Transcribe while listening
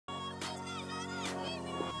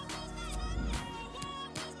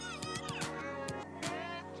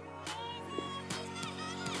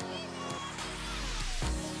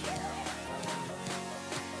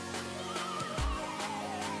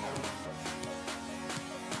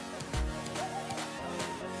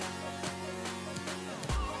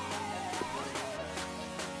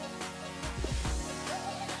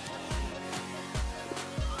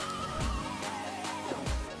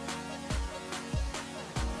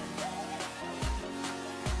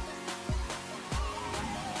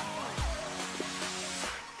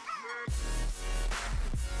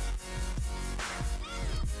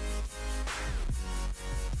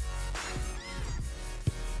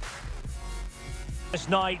This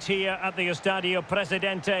night here at the Estadio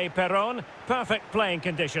Presidente Perón, perfect playing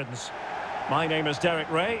conditions. My name is Derek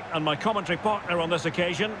Ray, and my commentary partner on this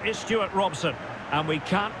occasion is Stuart Robson. And we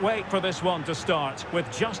can't wait for this one to start with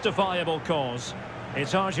justifiable cause.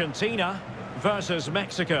 It's Argentina versus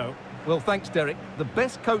Mexico. Well, thanks, Derek. The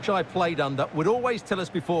best coach I played under would always tell us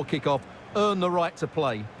before kick-off, earn the right to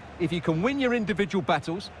play. If you can win your individual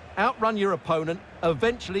battles, outrun your opponent,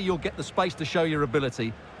 eventually you'll get the space to show your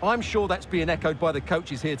ability. I'm sure that's being echoed by the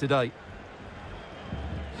coaches here today.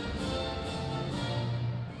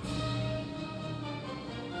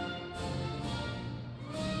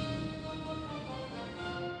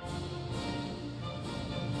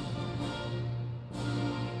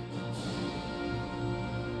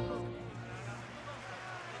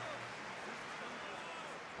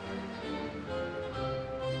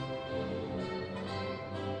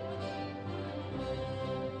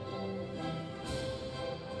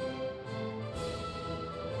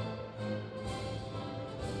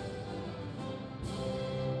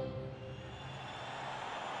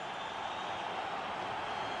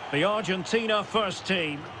 The Argentina first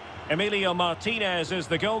team. Emilio Martinez is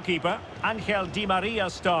the goalkeeper. Angel Di Maria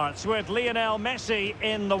starts with Lionel Messi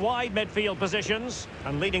in the wide midfield positions.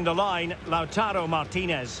 And leading the line, Lautaro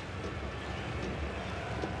Martinez.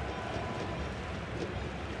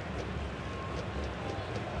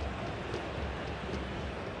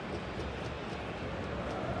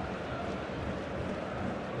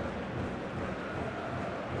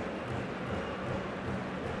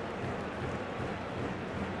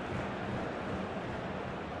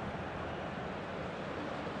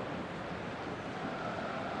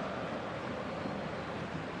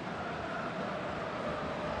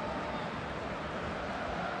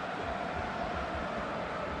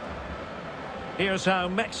 Here's how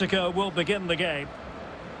Mexico will begin the game.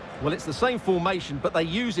 Well, it's the same formation, but they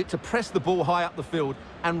use it to press the ball high up the field,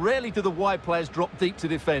 and rarely do the wide players drop deep to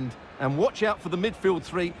defend. And watch out for the midfield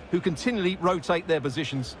three, who continually rotate their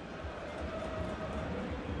positions.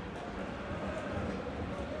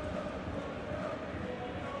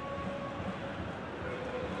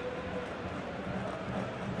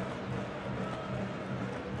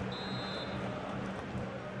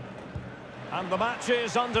 And the match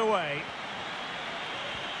is underway.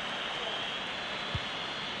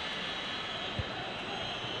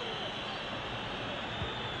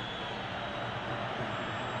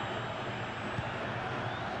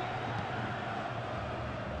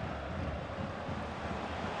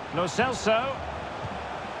 Lo Celso.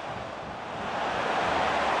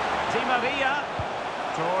 Di Maria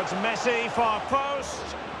towards Messi, far post.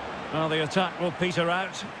 Well, the attack will peter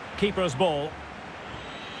out. Keeper's ball.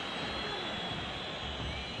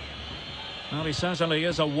 Well, he certainly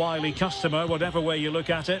is a wily customer, whatever way you look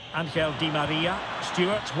at it. Angel Di Maria.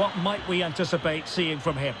 Stuart, what might we anticipate seeing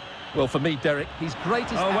from him? Well, for me, Derek, his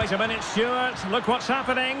greatest... Oh, wait a minute, Stuart. Look what's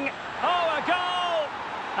happening. Oh, a goal!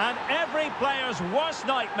 And every player's worst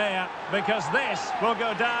nightmare, because this will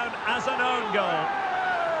go down as an own goal.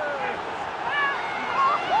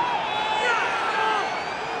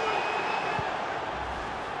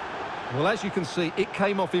 Well, as you can see, it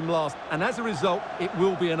came off him last, and as a result, it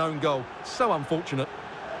will be an own goal. So unfortunate.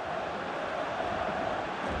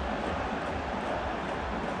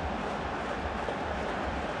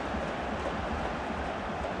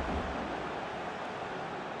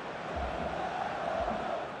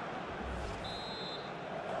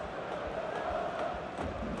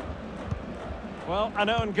 Well, an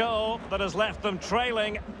own goal that has left them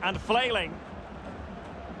trailing and flailing.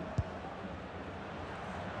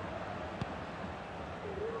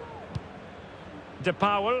 De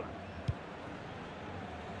Paul.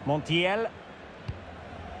 Montiel.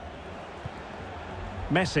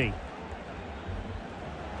 Messi.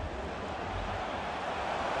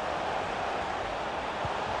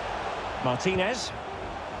 Martinez.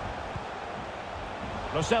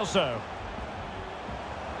 Lo Celso.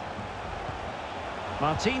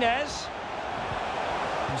 Martinez.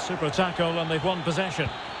 A super tackle, and they've won possession.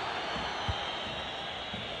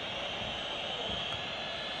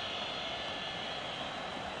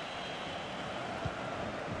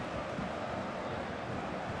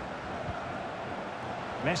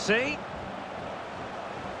 Messi.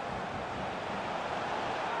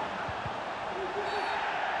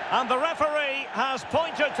 And the referee has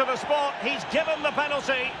pointed to the spot. He's given the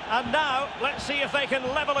penalty. And now, let's see if they can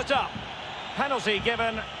level it up. Penalty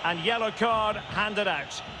given and yellow card handed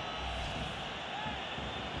out.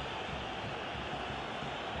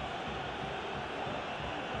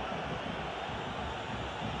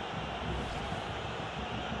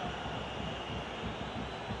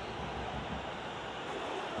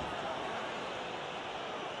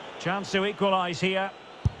 Chance to equalise here.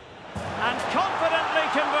 And confidently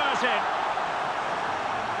converted.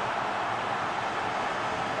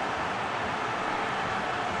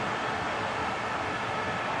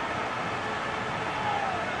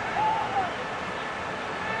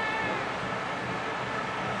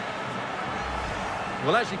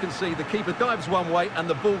 Well, as you can see, the keeper dives one way and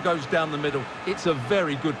the ball goes down the middle. It's a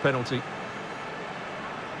very good penalty.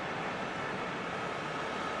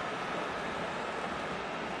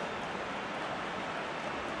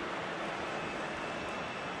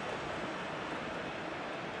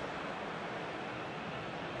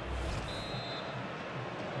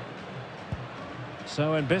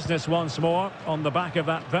 So in business once more on the back of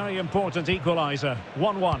that very important equaliser.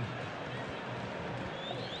 1-1.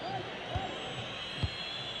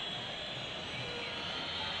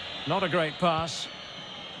 Not a great pass.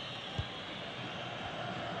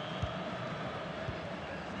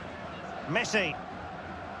 Messi.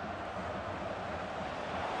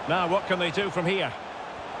 Now what can they do from here?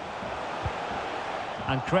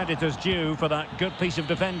 And credit is due for that good piece of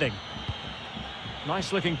defending.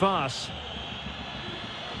 Nice looking pass.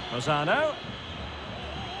 Lozano.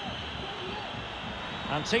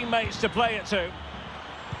 And teammates to play it to.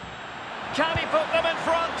 Can he put them in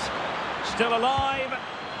front? Still alive.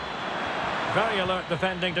 Very alert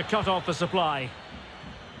defending to cut off the supply.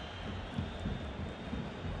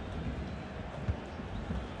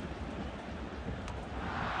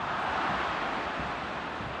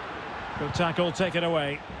 Good tackle, taken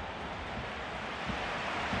away.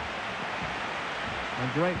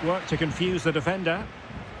 And great work to confuse the defender.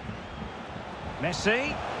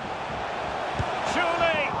 Messi.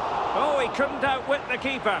 Surely! Oh, he couldn't outwit the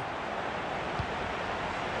keeper.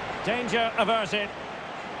 Danger averted.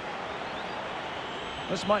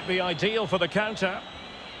 This might be ideal for the counter.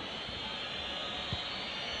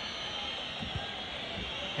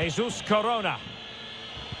 Jesus Corona.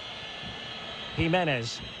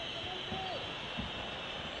 Jimenez.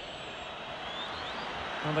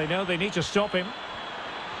 And they know they need to stop him.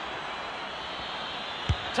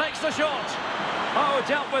 Takes the shot. Oh,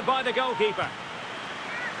 dealt with by the goalkeeper.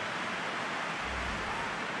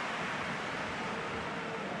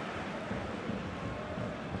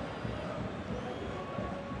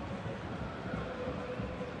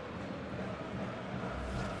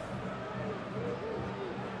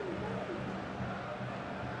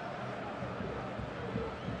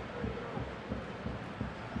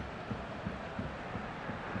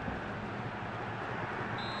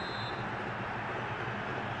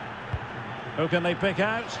 Who can they pick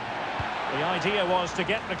out? The idea was to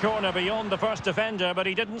get the corner beyond the first defender, but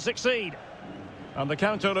he didn't succeed. And the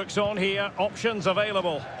counter looks on here, options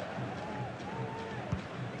available.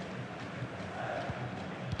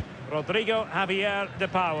 Rodrigo Javier de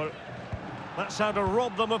Paul. That's how to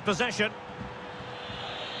rob them of possession.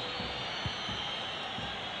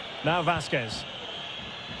 Now Vasquez.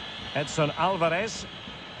 Edson Alvarez.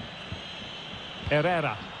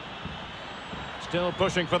 Herrera. Still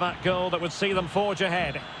pushing for that goal that would see them forge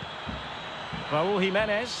ahead. Raúl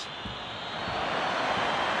Jimenez.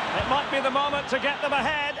 It might be the moment to get them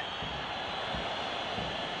ahead.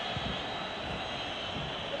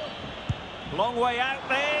 Long way out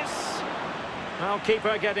this. Now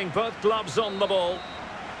keeper getting both gloves on the ball.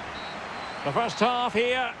 The first half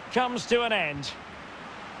here comes to an end.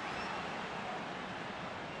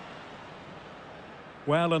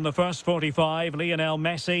 Well, in the first 45, Lionel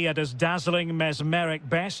Messi at his dazzling, mesmeric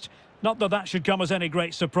best. Not that that should come as any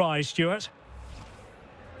great surprise, Stuart.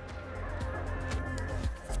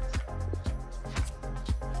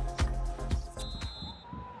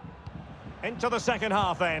 Into the second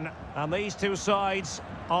half then, and these two sides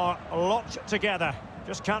are locked together.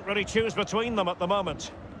 Just can't really choose between them at the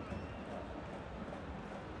moment.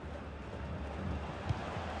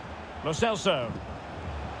 Lo Celso.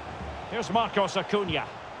 Here's Marcos Acuna.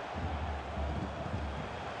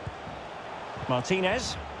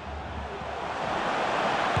 Martinez.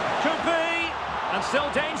 Could be. And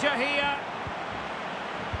still danger here.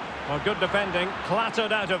 Well, good defending.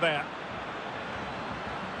 Clattered out of there.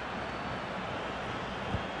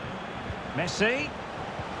 Messi.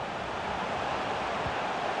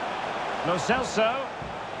 Lo Celso.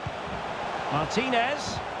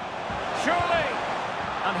 Martinez. Surely.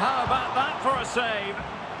 And how about that for a save?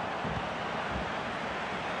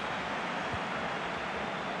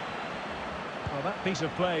 Well, that piece of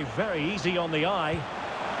play very easy on the eye.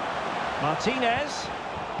 Martinez.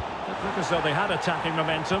 It looked as though they had attacking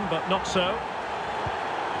momentum, but not so.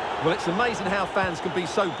 Well, it's amazing how fans can be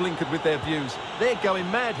so blinkered with their views. They're going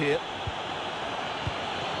mad here.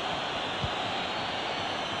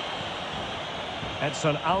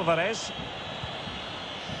 Edson Alvarez.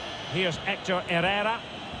 Here's Hector Herrera.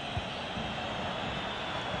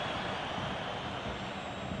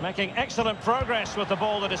 Making excellent progress with the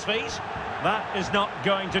ball at his feet. That is not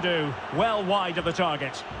going to do. Well wide of the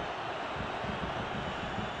target.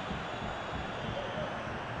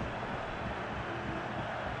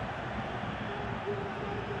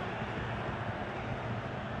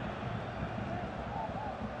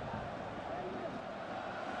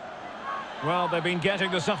 Well, they've been getting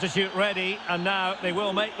the substitute ready, and now they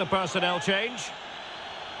will make the personnel change.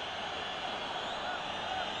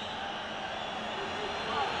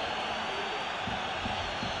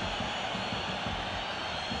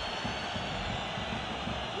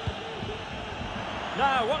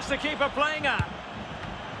 Now, what's the keeper playing at?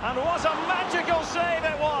 And what a magical save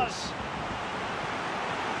it was!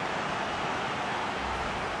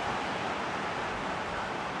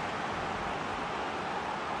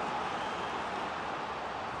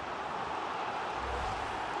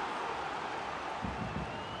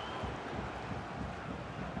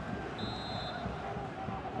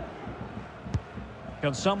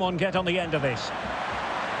 Can someone get on the end of this?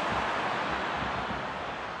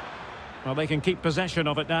 Well, they can keep possession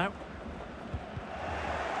of it now.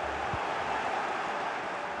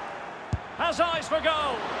 Has eyes for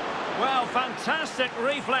goal. Well, fantastic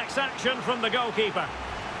reflex action from the goalkeeper.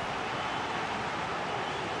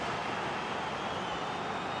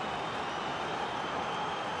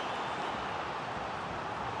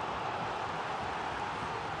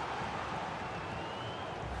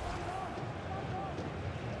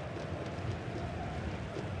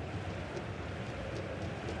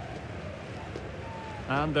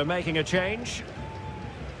 And they're making a change.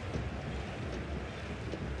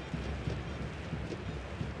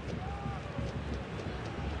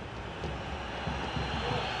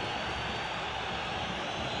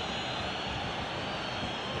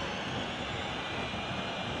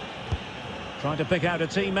 Trying to pick out a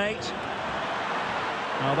teammate.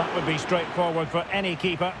 Well, that would be straightforward for any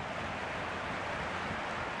keeper.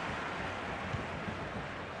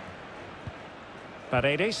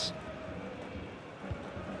 Paredes.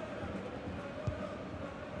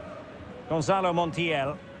 Gonzalo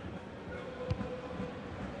Montiel.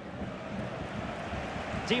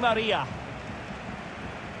 Di Maria.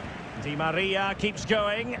 Di Maria keeps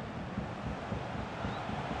going.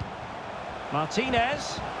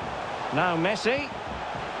 Martinez. Now Messi.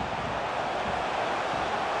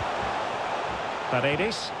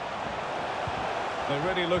 Paredes. They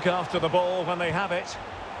really look after the ball when they have it.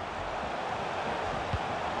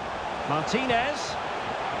 Martinez.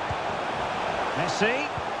 Messi.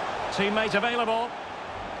 Teammate available.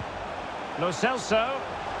 Lo Celso.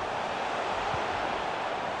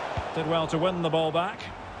 Did well to win the ball back.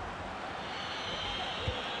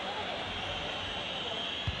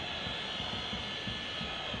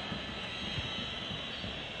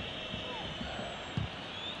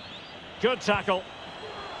 Good tackle.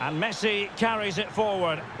 And Messi carries it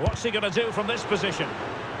forward. What's he going to do from this position?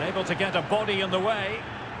 Able to get a body in the way.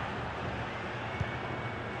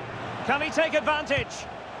 Can he take advantage?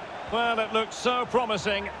 Well, it looked so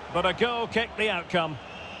promising, but a goal kicked the outcome.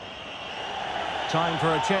 Time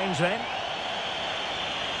for a change then.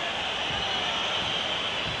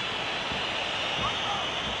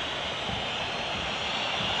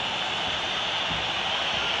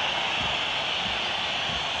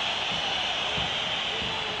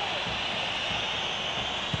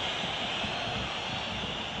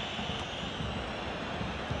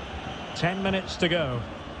 Ten minutes to go.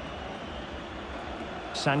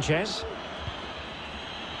 Sanchez.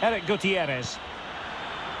 Eric Gutierrez.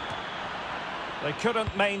 They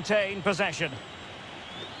couldn't maintain possession.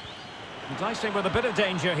 Enticing with a bit of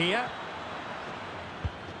danger here.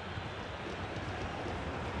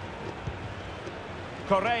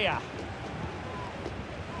 Correa.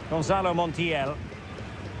 Gonzalo Montiel.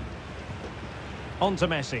 On to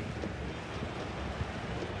Messi.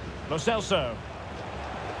 Lo Celso.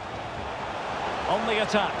 On the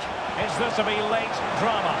attack. Is there to be late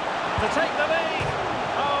drama? To take the lead.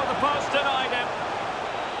 Oh, the post denied him.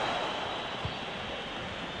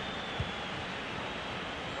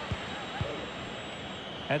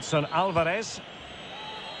 Edson Alvarez.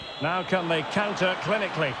 Now can they counter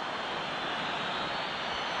clinically?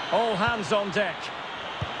 All hands on deck.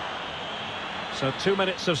 So 2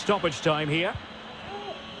 minutes of stoppage time here.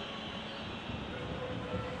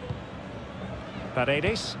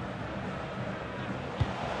 Paredes.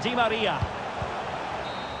 Di Maria.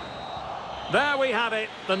 There we have it.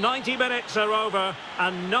 The 90 minutes are over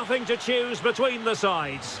and nothing to choose between the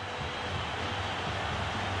sides.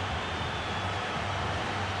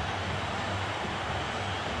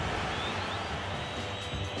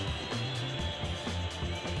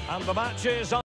 And the match is on.